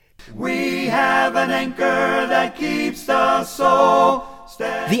We have an anchor that keeps the soul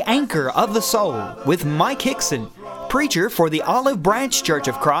steady. The Anchor of the Soul with Mike Hickson, preacher for the Olive Branch Church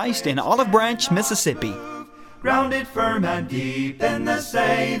of Christ in Olive Branch, Mississippi. Grounded firm and deep in the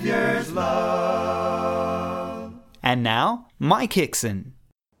Savior's love. And now, Mike Hickson.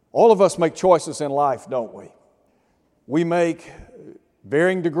 All of us make choices in life, don't we? We make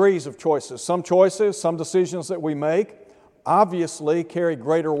varying degrees of choices. Some decisions that we make, obviously carry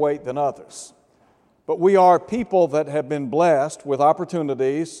greater weight than others. But we are people that have been blessed with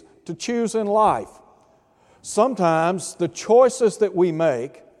opportunities to choose in life. Sometimes the choices that we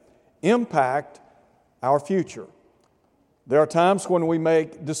make impact our future. There are times when we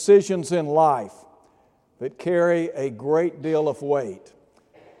make decisions in life that carry a great deal of weight.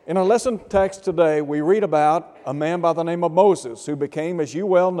 In our lesson text today, we read about a man by the name of Moses, who became, as you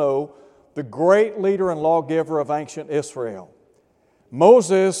well know, the great leader and lawgiver of ancient Israel.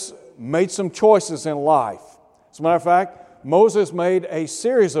 Moses made some choices in life. As a matter of fact, Moses made a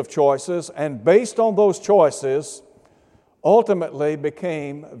series of choices, and based on those choices, ultimately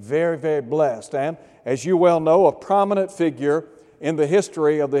became very, very blessed. And as you well know, a prominent figure in the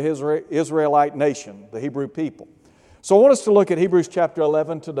history of the Israelite nation, the Hebrew people. So I want us to look at Hebrews chapter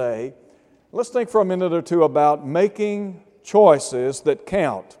 11 today. Let's think for a minute or two about making choices that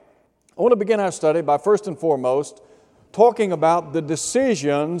count. I want to begin our study by first and foremost talking about the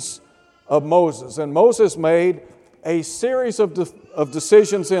decisions of Moses. And Moses made a series of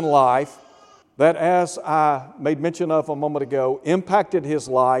decisions in life that, as I made mention of a moment ago, impacted his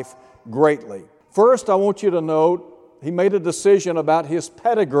life greatly. First, I want you to note he made a decision about his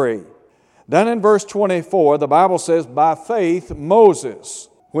pedigree. Down in verse 24, the Bible says, "By faith Moses,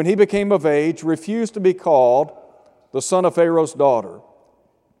 when he became of age, refused to be called the son of Pharaoh's daughter,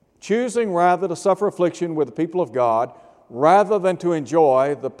 choosing rather to suffer affliction with the people of God, rather than to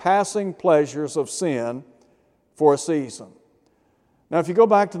enjoy the passing pleasures of sin for a season." Now, if you go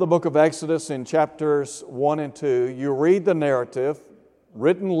back to the book of Exodus in chapters 1 and 2, you read the narrative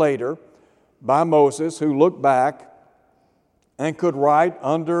written later by Moses, who looked back and could write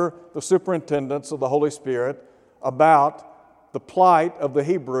under the superintendence of the Holy Spirit about the plight of the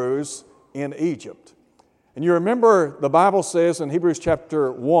Hebrews in Egypt. And you remember the Bible says in Hebrews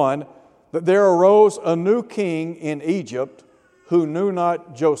chapter 1 that there arose a new king in Egypt who knew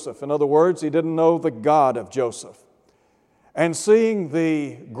not Joseph. In other words, he didn't know the God of Joseph. And seeing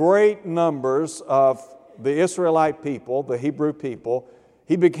the great numbers of the Israelite people, the Hebrew people,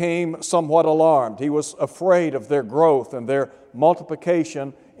 he became somewhat alarmed. He was afraid of their growth and their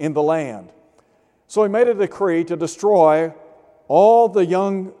multiplication in the land. So he made a decree to destroy all the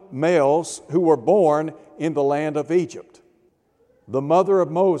young males who were born in the land of Egypt. The mother of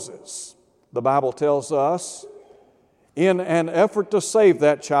Moses, the Bible tells us, in an effort to save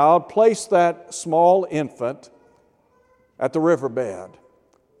that child, placed that small infant at the riverbed.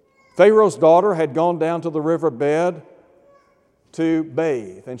 Pharaoh's daughter had gone down to the riverbed to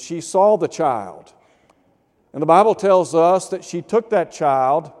bathe, and she saw the child. And the Bible tells us that she took that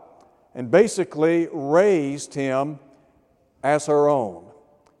child and basically raised him as her own.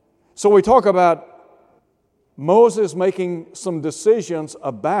 So we talk about Moses making some decisions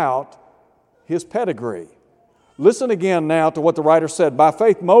about his pedigree. Listen again now to what the writer said. "By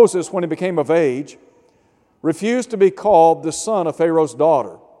faith Moses, when he became of age, refused to be called the son of Pharaoh's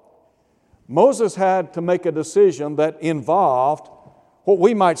daughter." Moses had to make a decision that involved what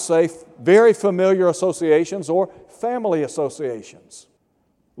we might say very familiar associations or family associations.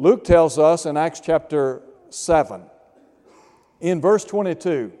 Luke tells us in Acts chapter 7, in verse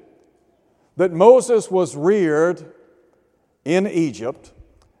 22, that Moses was reared in Egypt,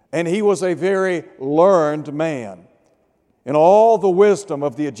 and he was a very learned man in all the wisdom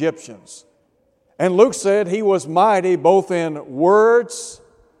of the Egyptians. And Luke said he was mighty both in words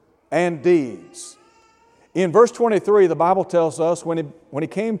and deeds. In verse 23, the Bible tells us when he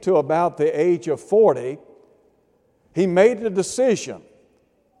came to about the age of 40, he made a decision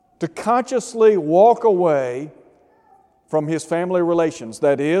to consciously walk away from his family relations,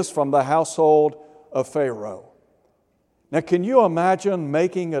 that is, from the household of Pharaoh. Now, can you imagine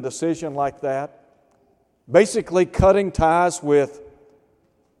making a decision like that? Basically cutting ties with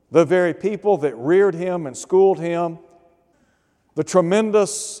the very people that reared him and schooled him, the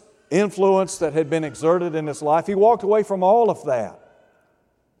tremendous influence that had been exerted in his life. He walked away from all of that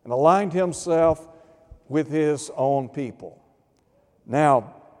and aligned himself with his own people.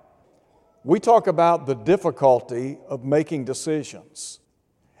 Now, we talk about the difficulty of making decisions.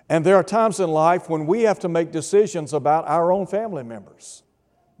 And there are times in life when we have to make decisions about our own family members.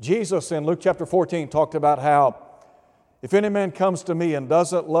 Jesus in Luke chapter 14 talked about how If any man comes to me and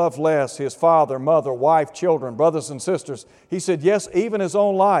doesn't love less his father, mother, wife, children, brothers and sisters, he said, yes, even his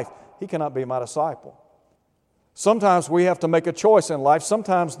own life, he cannot be my disciple. Sometimes we have to make a choice in life.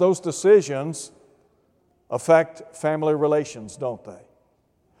 Sometimes those decisions affect family relations, don't they?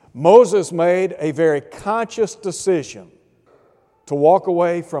 Moses made a very conscious decision to walk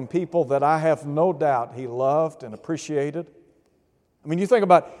away from people that I have no doubt he loved and appreciated. I mean, you think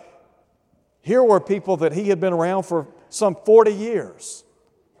about, here were people that he had been around for some 40 years,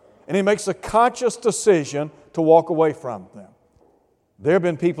 and he makes a conscious decision to walk away from them. There have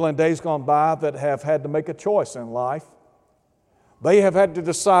been people in days gone by that have had to make a choice in life. They have had to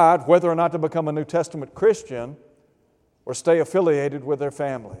decide whether or not to become a New Testament Christian or stay affiliated with their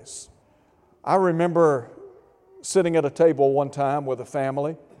families. I remember sitting at a table one time with a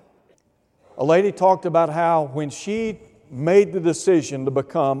family. A lady talked about how when she made the decision to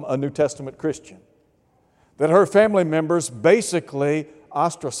become a New Testament Christian, that her family members basically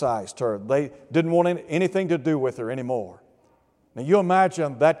ostracized her. They didn't want anything to do with her anymore. Now you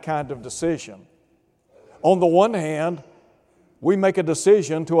imagine that kind of decision. On the one hand, we make a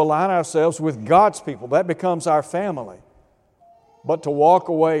decision to align ourselves with God's people. That becomes our family. But to walk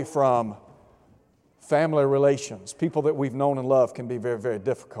away from family relations, people that we've known and loved, can be very, very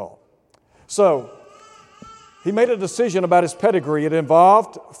difficult. So, he made a decision about his pedigree. It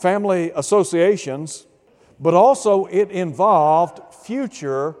involved family associations, but also it involved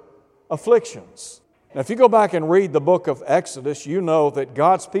future afflictions. Now, if you go back and read the book of Exodus, you know that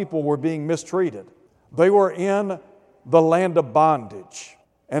God's people were being mistreated. They were in the land of bondage,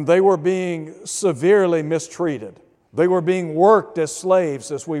 and they were being severely mistreated. They were being worked as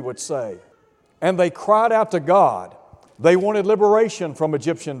slaves, as we would say. And they cried out to God. They wanted liberation from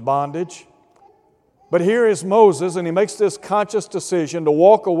Egyptian bondage. But here is Moses, and he makes this conscious decision to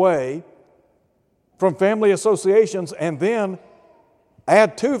walk away from family associations, and then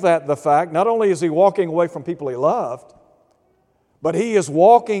add to that the fact, not only is he walking away from people he loved, but he is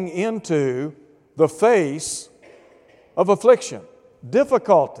walking into the face of affliction,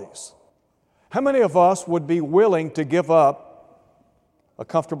 difficulties. How many of us would be willing to give up a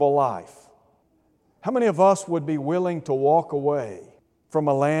comfortable life? How many of us would be willing to walk away from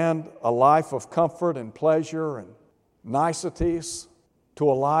a life of comfort and pleasure and niceties, to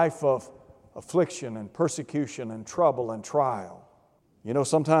a life of affliction and persecution and trouble and trial? You know,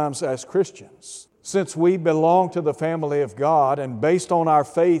 sometimes as Christians, since we belong to the family of God and based on our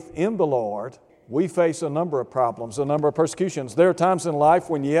faith in the Lord, we face a number of problems, a number of persecutions. There are times in life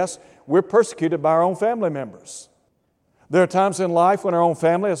when, yes, we're persecuted by our own family members. There are times in life when our own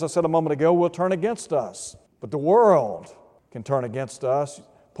family, as I said a moment ago, will turn against us. But the world can turn against us.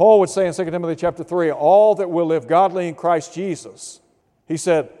 Paul would say in 2 Timothy chapter 3, all that will live godly in Christ Jesus, he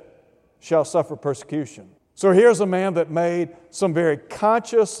said, shall suffer persecution. So here's a man that made some very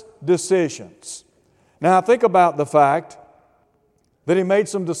conscious decisions. Now think about the fact that he made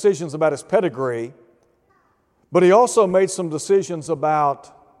some decisions about his pedigree, but he also made some decisions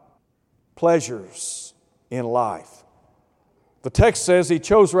about pleasures in life. The text says he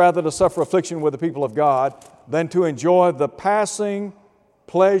chose rather to suffer affliction with the people of God than to enjoy the passing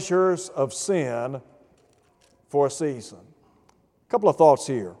pleasures of sin for a season. A couple of thoughts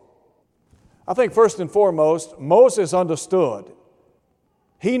here. I think first and foremost, Moses understood.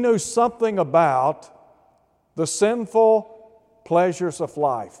 He knew something about the sinful pleasures of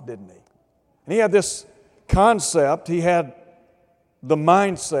life, didn't he? And he had this concept, he had the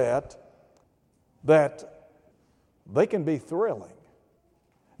mindset that they can be thrilling.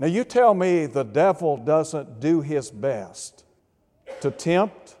 Now you tell me the devil doesn't do his best to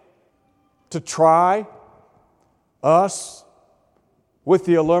tempt, to try us with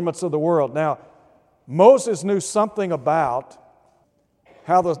the allurements of the world. Now, Moses knew something about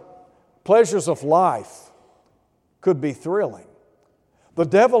how the pleasures of life could be thrilling. The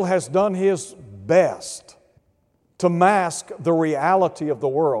devil has done his best to mask the reality of the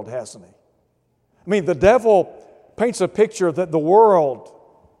world, hasn't he? I mean, the devil paints a picture that the world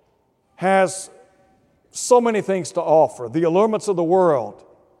has so many things to offer. The allurements of the world.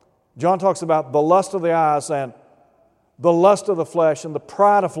 John talks about the lust of the eyes and the lust of the flesh and the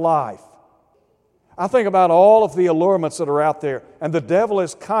pride of life. I think about all of the allurements that are out there, and the devil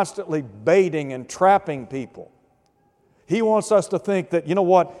is constantly baiting and trapping people. He wants us to think that, you know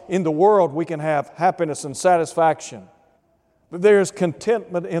what, in the world we can have happiness and satisfaction. That there is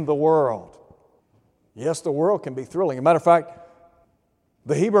contentment in the world. Yes, the world can be thrilling. As a matter of fact,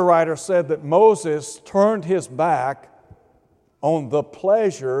 the Hebrew writer said that Moses turned his back on the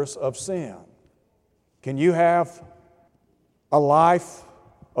pleasures of sin. Can you have a life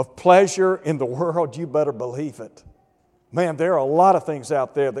of pleasure in the world? You better believe it. Man, there are a lot of things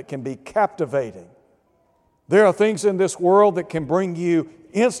out there that can be captivating. There are things in this world that can bring you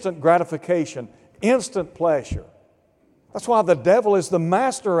instant gratification, instant pleasure. That's why the devil is the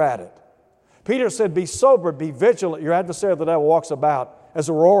master at it. Peter said, be sober, be vigilant. Your adversary, the devil, walks about as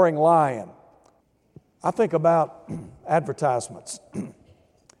a roaring lion. I think about advertisements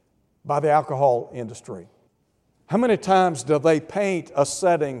by the alcohol industry. How many times do they paint a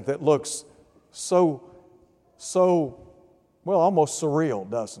setting that looks so, almost surreal,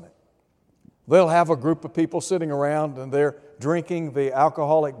 doesn't it? They'll have a group of people sitting around and they're drinking the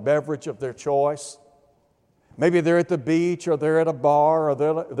alcoholic beverage of their choice. Maybe they're at the beach or they're at a bar or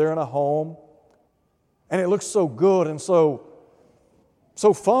they're in a home. And it looks so good and so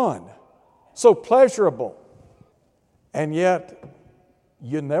fun, so pleasurable. And yet,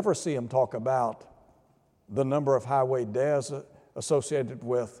 you never see them talk about the number of highway deaths associated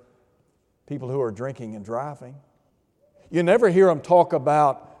with people who are drinking and driving. You never hear them talk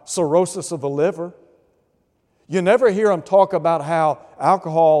about cirrhosis of the liver. You never hear them talk about how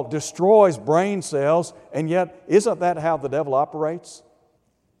alcohol destroys brain cells, and yet isn't that how the devil operates?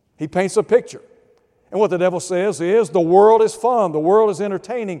 He paints a picture. And what the devil says is, the world is fun, the world is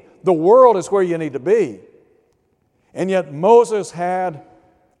entertaining, the world is where you need to be. And yet Moses had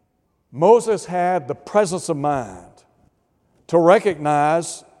the presence of mind to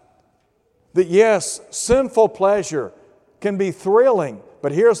recognize that yes, sinful pleasure can be thrilling,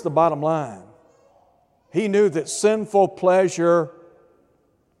 but here's the bottom line. He knew that sinful pleasure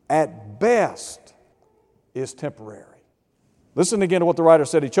at best is temporary. Listen again to what the writer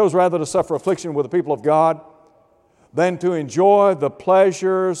said. He chose rather to suffer affliction with the people of God than to enjoy the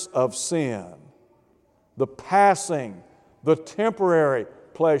pleasures of sin, the passing, the temporary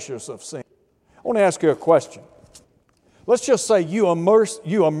pleasures of sin. I want to ask you a question. Let's just say you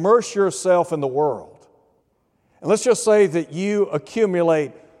immerse yourself in the world. And let's just say that you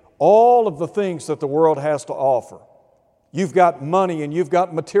accumulate all of the things that the world has to offer. You've got money and you've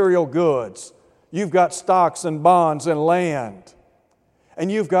got material goods. You've got stocks and bonds and land.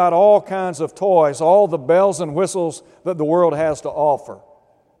 And you've got all kinds of toys, all the bells and whistles that the world has to offer.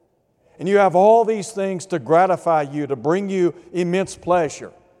 And you have all these things to gratify you, to bring you immense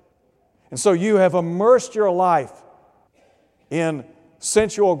pleasure. And so you have immersed your life in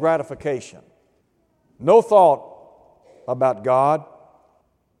sensual gratification. No thought about God.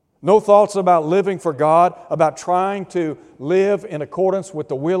 No thoughts about living for God, about trying to live in accordance with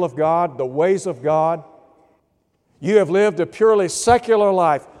the will of God, the ways of God. You have lived a purely secular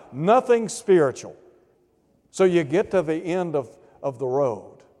life, nothing spiritual. So you get to the end of the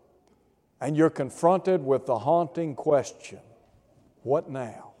road, and you're confronted with the haunting question, what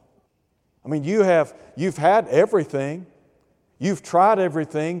now? I mean, you've had everything. You've tried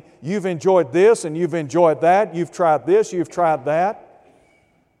everything. You've enjoyed this and you've enjoyed that. You've tried this, you've tried that.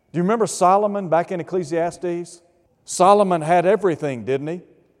 Do you remember Solomon back in Ecclesiastes? Solomon had everything, didn't he?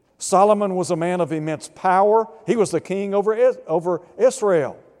 Solomon was a man of immense power. He was the king over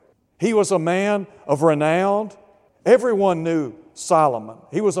Israel. He was a man of renown. Everyone knew Solomon.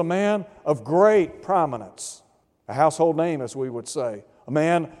 He was a man of great prominence, a household name, as we would say, a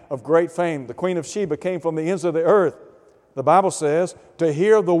man of great fame. The Queen of Sheba came from the ends of the earth, the Bible says, to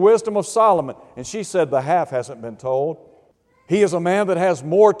hear the wisdom of Solomon. And she said the half hasn't been told. He is a man that has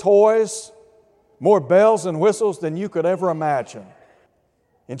more toys, more bells and whistles than you could ever imagine.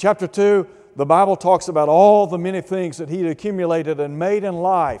 In chapter 2, the Bible talks about all the many things that he had accumulated and made in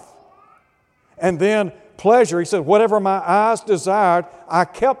life. And then pleasure, he said, whatever my eyes desired, I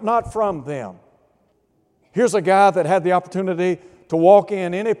kept not from them. Here's a guy that had the opportunity to walk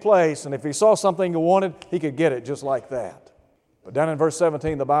in any place, and if he saw something he wanted, he could get it just like that. But down in verse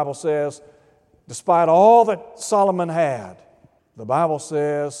 17, the Bible says, despite all that Solomon had, the Bible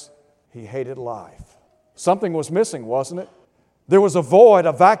says he hated life. Something was missing, wasn't it? There was a void,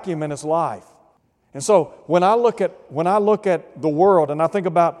 a vacuum in his life. And so when I look at the world and I think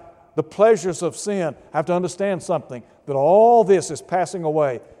about the pleasures of sin, I have to understand something, that all this is passing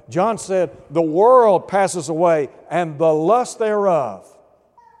away. John said, the world passes away and the lust thereof.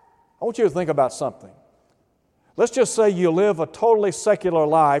 I want you to think about something. Let's just say you live a totally secular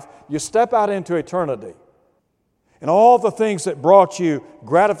life. You step out into eternity. And all the things that brought you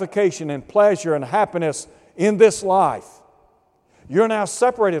gratification and pleasure and happiness in this life, you're now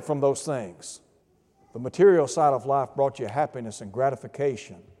separated from those things. The material side of life brought you happiness and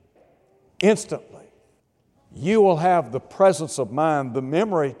gratification. Instantly, you will have the presence of mind, the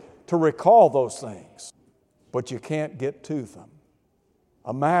memory to recall those things, but you can't get to them.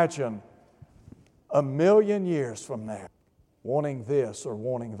 Imagine 1,000,000 years from now, wanting this or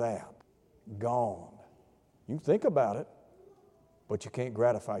wanting that, gone. You think about it. but you can't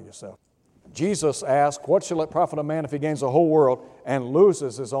gratify yourself. Jesus asked, what shall it profit a man if he gains the whole world and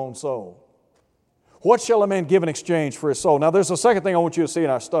loses his own soul? What shall a man give in exchange for his soul? Now there's a second thing I want you to see in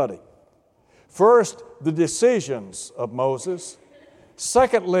our study. First, the decisions of Moses.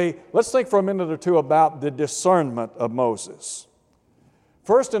 Secondly, let's think for a minute or two about the discernment of Moses.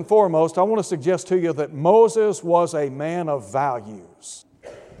 First and foremost, I want to suggest to you that Moses was a man of values.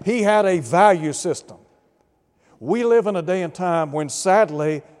 He had a value system. We live in a day and time when,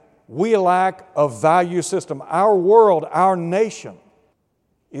 sadly, we lack a value system. Our world, our nation,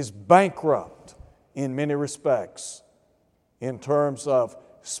 is bankrupt in many respects in terms of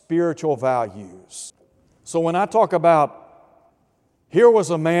spiritual values. So when I talk about here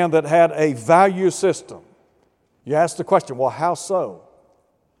was a man that had a value system, you ask the question, well, how so?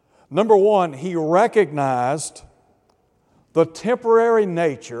 Number one, he recognized the temporary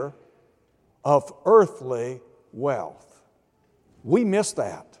nature of earthly wealth. We miss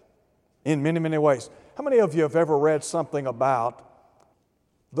that in many, many ways. How many of you have ever read something about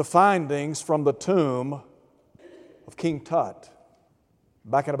the findings from the tomb of King Tut?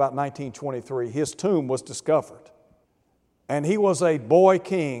 Back in about 1923, his tomb was discovered. And he was a boy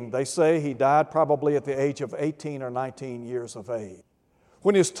king. They say he died probably at the age of 18 or 19 years of age.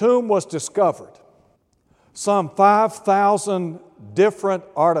 When his tomb was discovered, some 5,000 different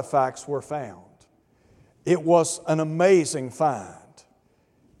artifacts were found. It was an amazing find.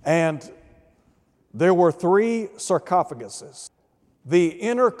 And there were 3 sarcophaguses. The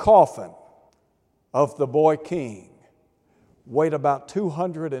inner coffin of the boy king weighed about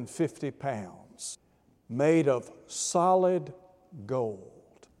 250 pounds, made of solid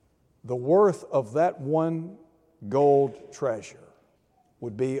gold. The worth of that one gold treasure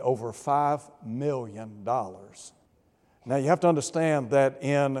would be over $5 million. Now you have to understand that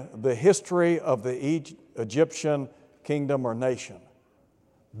in the history of the Egyptian kingdom or nation,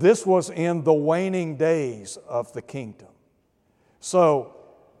 this was in the waning days of the kingdom. So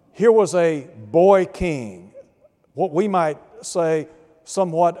here was a boy king, what we might say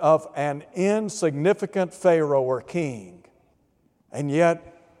somewhat of an insignificant pharaoh or king, and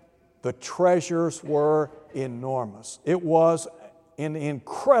yet the treasures were enormous. It was an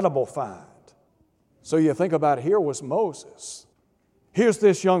incredible find. So you think about it, here was Moses. Here's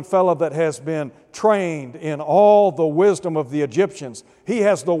this young fellow that has been trained in all the wisdom of the Egyptians. He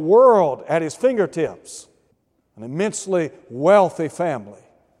has the world at his fingertips, an immensely wealthy family,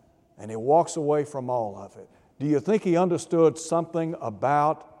 and he walks away from all of it. Do you think he understood something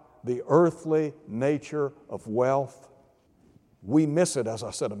about the earthly nature of wealth? We miss it, as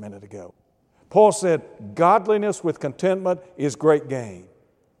I said a minute ago. Paul said, godliness with contentment is great gain.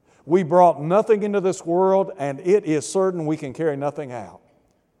 We brought nothing into this world, and it is certain we can carry nothing out.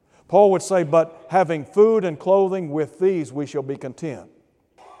 Paul would say, but having food and clothing, with these we shall be content.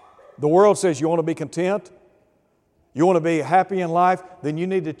 The world says, you want to be content? You want to be happy in life? Then you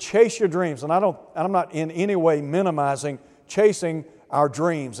need to chase your dreams. And I'm not in any way minimizing chasing our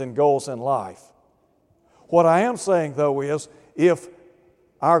dreams and goals in life. What I am saying, though, is if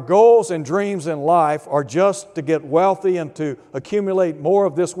our goals and dreams in life are just to get wealthy and to accumulate more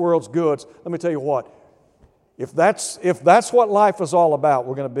of this world's goods, let me tell you what, if that's what life is all about,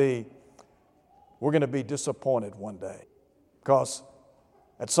 we're going to be disappointed one day. Because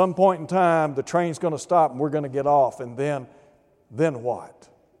at some point in time, the train's going to stop and we're going to get off, and then what?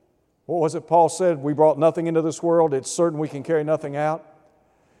 What was it Paul said? We brought nothing into this world. It's certain we can carry nothing out.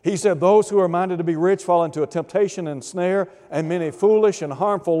 He said, those who are minded to be rich fall into a temptation and snare and many foolish and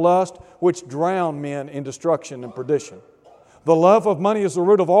harmful lust, which drown men in destruction and perdition. The love of money is the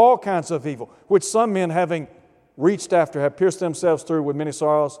root of all kinds of evil, which some men, having reached after, have pierced themselves through with many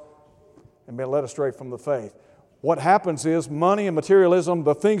sorrows and been led astray from the faith. What happens is money and materialism,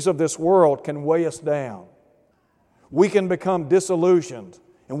 the things of this world, can weigh us down. We can become disillusioned.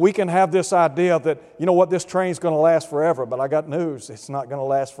 And we can have this idea that, you know what, this train's going to last forever, but I got news, it's not going to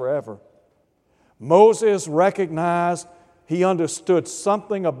last forever. Moses recognized, he understood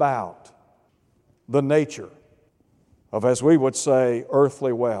something about the nature of, as we would say,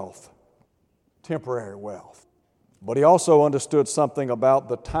 earthly wealth, temporary wealth. But he also understood something about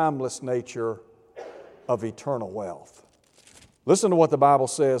the timeless nature of eternal wealth. Listen to what the Bible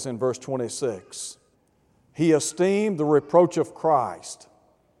says in verse 26. He esteemed the reproach of Christ.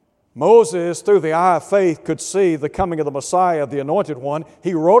 Moses, through the eye of faith, could see the coming of the Messiah, the Anointed One.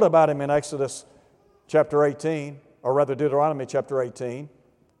 He wrote about Him in Exodus chapter 18, or rather Deuteronomy chapter 18.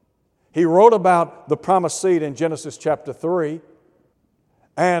 He wrote about the promised seed in Genesis chapter 3.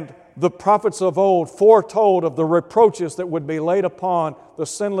 And the prophets of old foretold of the reproaches that would be laid upon the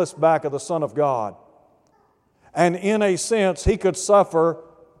sinless back of the Son of God. And in a sense, he could suffer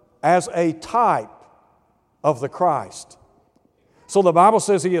as a type of the Christ. So the Bible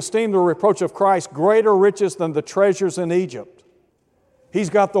says he esteemed the reproach of Christ greater riches than the treasures in Egypt. He's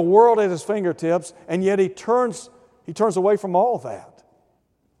got the world at his fingertips, and yet he turns away from all that.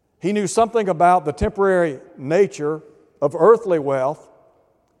 He knew something about the temporary nature of earthly wealth,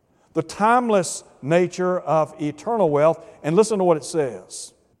 the timeless nature of eternal wealth, and listen to what it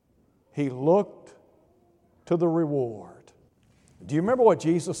says. He looked to the reward. Do you remember what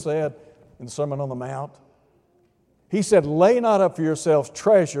Jesus said in the Sermon on the Mount? He said, "Lay not up for yourselves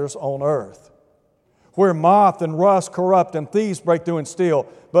treasures on earth, where moth and rust corrupt and thieves break through and steal,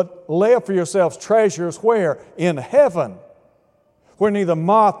 but lay up for yourselves treasures where? In heaven, where neither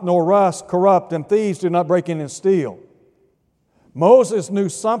moth nor rust corrupt and thieves do not break in and steal." Moses knew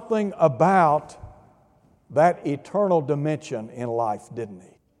something about that eternal dimension in life, didn't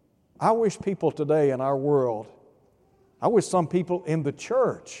he? I wish people today in our world, I wish some people in the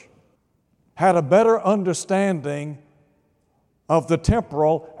church had a better understanding of the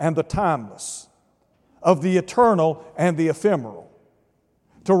temporal and the timeless, of the eternal and the ephemeral,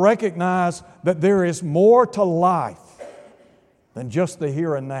 to recognize that there is more to life than just the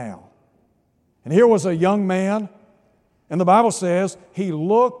here and now. And here was a young man, and the Bible says he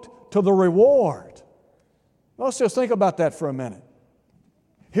looked to the reward. Let's just think about that for a minute.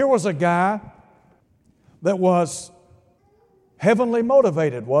 Here was a guy that was heavenly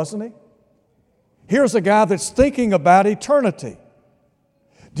motivated, wasn't he? Here's a guy that's thinking about eternity.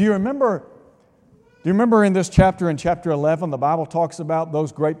 Do you remember in this chapter, in chapter 11, the Bible talks about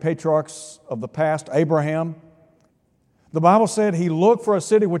those great patriarchs of the past, Abraham? The Bible said he looked for a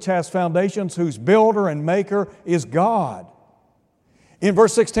city which has foundations, whose builder and maker is God. In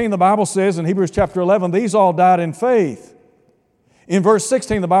verse 16, the Bible says, in Hebrews chapter 11, these all died in faith. In verse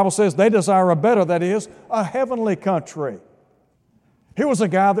 16, the Bible says they desire a better, that is, a heavenly country. Here was a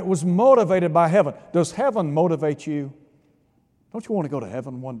guy that was motivated by heaven. Does heaven motivate you? Don't you want to go to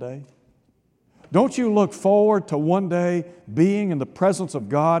heaven one day? Don't you look forward to one day being in the presence of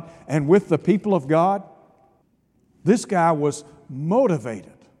God and with the people of God? This guy was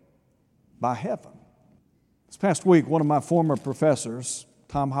motivated by heaven. This past week, one of my former professors,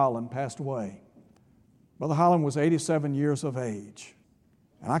 Tom Holland, passed away. Brother Holland was 87 years of age.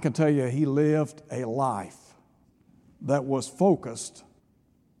 And I can tell you, he lived a life that was focused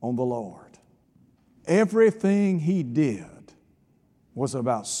on the Lord. Everything he did was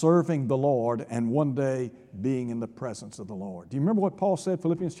about serving the Lord and one day being in the presence of the Lord. Do you remember what Paul said,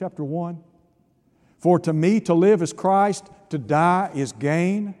 Philippians chapter 1? For to me to live is Christ, to die is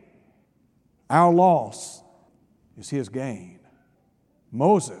gain. Our loss is his gain.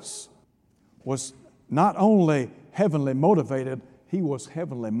 Moses was not only heavenly motivated, he was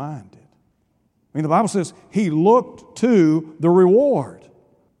heavenly minded. I mean, the Bible says he looked to the reward.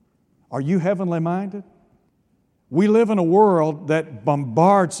 Are you heavenly minded? We live in a world that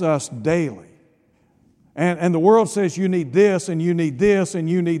bombards us daily. And the world says you need this, and you need this, and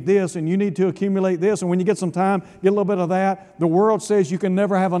you need this, and you need to accumulate this. And when you get some time, get a little bit of that. The world says you can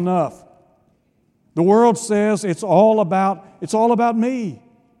never have enough. The world says it's all about me.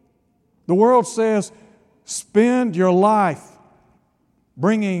 The world says spend your life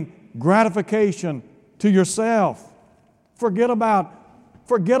bringing gratification to yourself. Forget about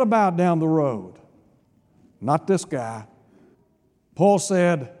down the road. Not this guy. Paul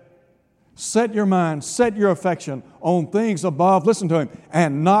said, set your mind, set your affection on things above, listen to him,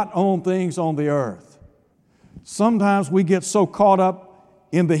 and not on things on the earth. Sometimes we get so caught up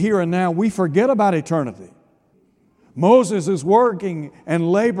in the here and now, we forget about eternity. Moses is working and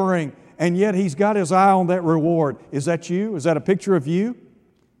laboring, and yet he's got his eye on that reward. Is that you? Is that a picture of you?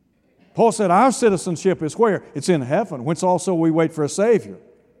 Paul said, our citizenship is where? It's in heaven, whence also we wait for a Savior,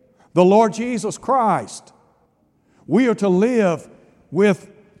 the Lord Jesus Christ. We are to live with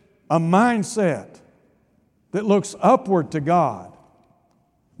a mindset that looks upward to God.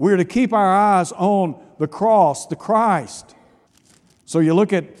 We are to keep our eyes on the cross, the Christ. So you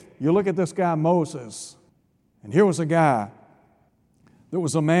look at this guy Moses, and here was a guy that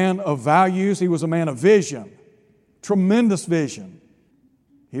was a man of values. He was a man of vision, tremendous vision.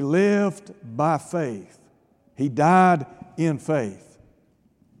 He lived by faith. He died in faith.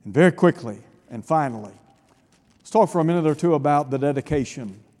 And very quickly and finally, let's talk for a minute or two about the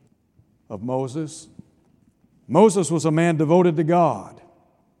dedication of Moses. Moses was a man devoted to God.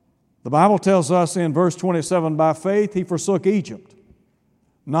 The Bible tells us in verse 27, by faith he forsook Egypt,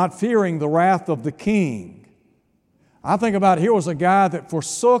 not fearing the wrath of the king. I think about here was a guy that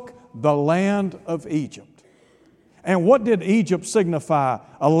forsook the land of Egypt. And what did Egypt signify?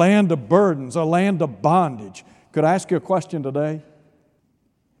 A land of burdens, a land of bondage. Could I ask you a question today?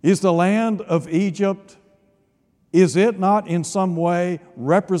 Is the land of Egypt, is it not in some way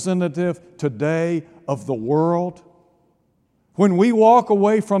representative today of the world? When we walk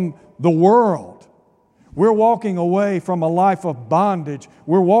away from the world, we're walking away from a life of bondage.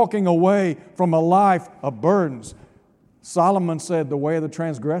 We're walking away from a life of burdens. Solomon said the way of the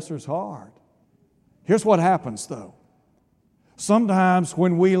transgressor is hard. Here's what happens though. Sometimes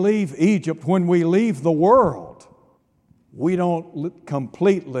when we leave Egypt, when we leave the world, we don't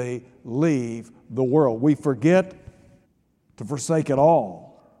completely leave the world. We forget to forsake it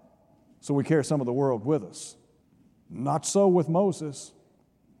all. So we carry some of the world with us. Not so with Moses.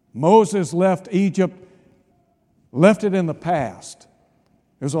 Moses left Egypt, left it in the past.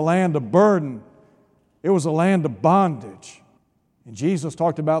 It was a land of burden. It was a land of bondage. And Jesus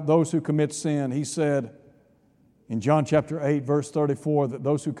talked about those who commit sin. He said in John chapter 8, verse 34, that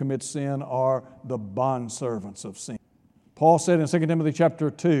those who commit sin are the bondservants of sin. Paul said in 2 Timothy chapter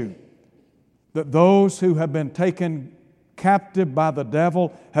 2 that those who have been taken captive by the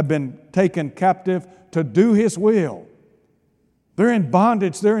devil have been taken captive to do his will. They're in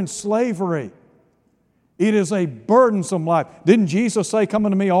bondage. They're in slavery. It is a burdensome life. Didn't Jesus say, "Come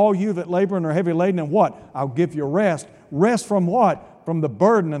unto me, all you that labor and are heavy laden, and what? I'll give you rest." Rest from what? From the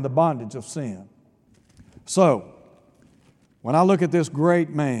burden and the bondage of sin. So, when I look at this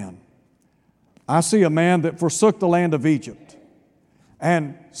great man, I see a man that forsook the land of Egypt.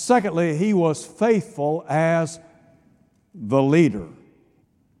 And secondly, he was faithful as the leader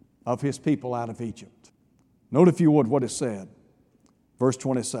of his people out of Egypt. Note, if you would, what is said. Verse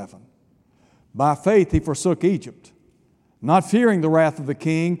 27. By faith he forsook Egypt, not fearing the wrath of the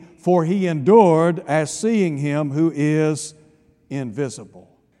king, for he endured as seeing him who is invisible.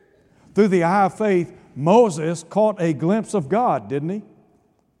 Through the eye of faith, Moses caught a glimpse of God, didn't he?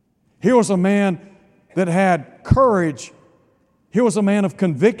 Here was a man that had courage. Here was a man of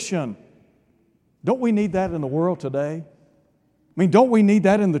conviction. Don't we need that in the world today? I mean, don't we need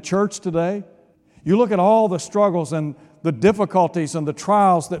that in the church today? You look at all the struggles and the difficulties and the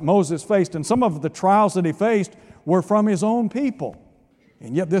trials that Moses faced, and some of the trials that he faced were from his own people.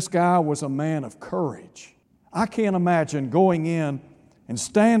 And yet this guy was a man of courage. I can't imagine going in and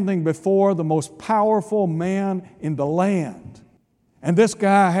standing before the most powerful man in the land. And this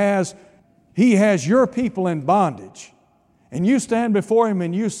guy has your people in bondage. And you stand before him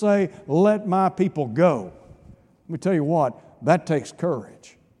and you say, "Let my people go." Let me tell you what, that takes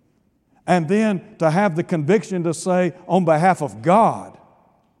courage. And then to have the conviction to say, on behalf of God,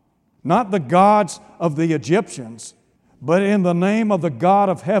 not the gods of the Egyptians, but in the name of the God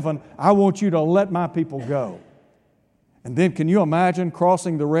of heaven, I want you to let my people go. And then can you imagine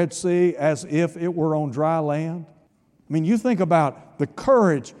crossing the Red Sea as if it were on dry land? I mean, you think about the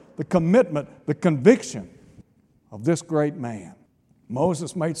courage, the commitment, the conviction of this great man.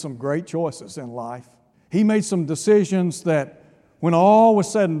 Moses made some great choices in life. He made some decisions that when all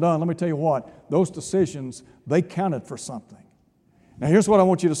was said and done, let me tell you what, those decisions, they counted for something. Now here's what I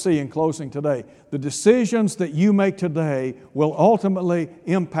want you to see in closing today. The decisions that you make today will ultimately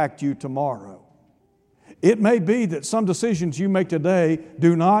impact you tomorrow. It may be that some decisions you make today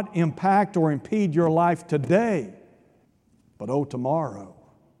do not impact or impede your life today, but tomorrow,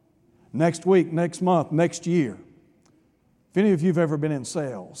 next week, next month, next year. If any of you have ever been in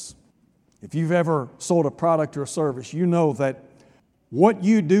sales, if you've ever sold a product or a service, you know that what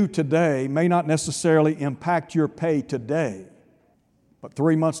you do today may not necessarily impact your pay today, but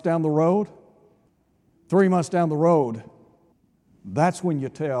 3 months down the road, that's when you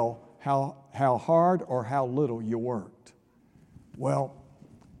tell how hard or how little you worked. Well,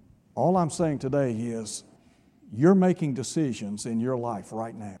 all I'm saying today is you're making decisions in your life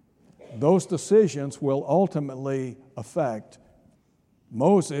right now. Those decisions will ultimately affect.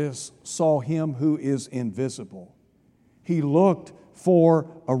 Moses saw him who is invisible. He looked for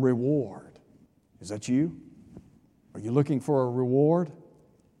a reward. Is that you? Are you looking for a reward?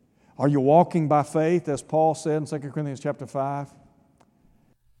 Are you walking by faith, as Paul said in 2 Corinthians chapter 5?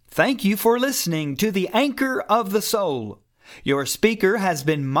 Thank you for listening to The Anchor of the Soul. Your speaker has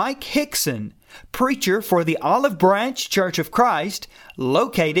been Mike Hickson, preacher for the Olive Branch Church of Christ,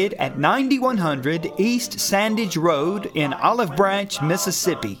 located at 9100 East Sandage Road in Olive Branch,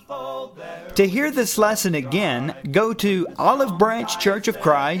 Mississippi. To hear this lesson again, go to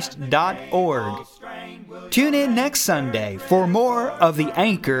olivebranchchurchofchrist.org. Tune in next Sunday for more of The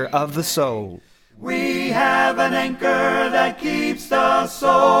Anchor of the Soul. We have an anchor that keeps the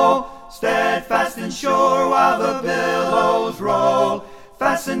soul steadfast and sure while the billows roll.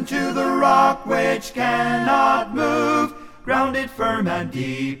 Fastened to the rock which cannot move, grounded firm and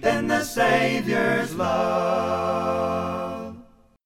deep in the Savior's love.